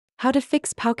How to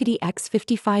fix Powkiddy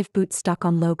X55 boot stuck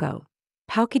on logo.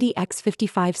 Powkiddy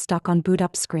X55 stuck on boot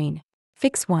up screen.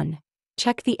 Fix 1.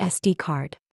 Check the SD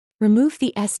card. Remove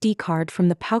the SD card from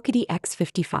the Powkiddy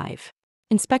X55.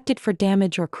 Inspect it for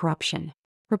damage or corruption.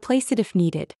 Replace it if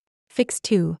needed. Fix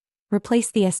 2.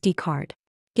 Replace the SD card.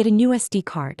 Get a new SD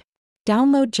card.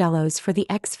 Download Jellos for the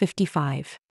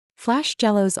X55. Flash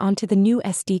Jellos onto the new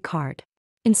SD card.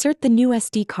 Insert the new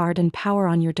SD card and power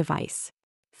on your device.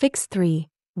 Fix 3.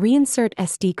 Reinsert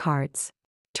SD cards.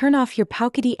 Turn off your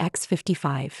Powkiddy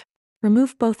X55.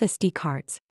 Remove both SD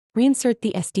cards. Reinsert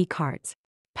the SD cards.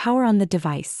 Power on the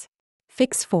device.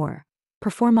 Fix 4.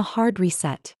 Perform a hard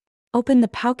reset. Open the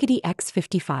Powkiddy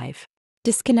X55.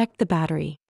 Disconnect the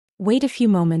battery. Wait a few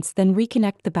moments, then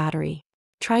reconnect the battery.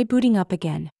 Try booting up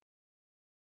again.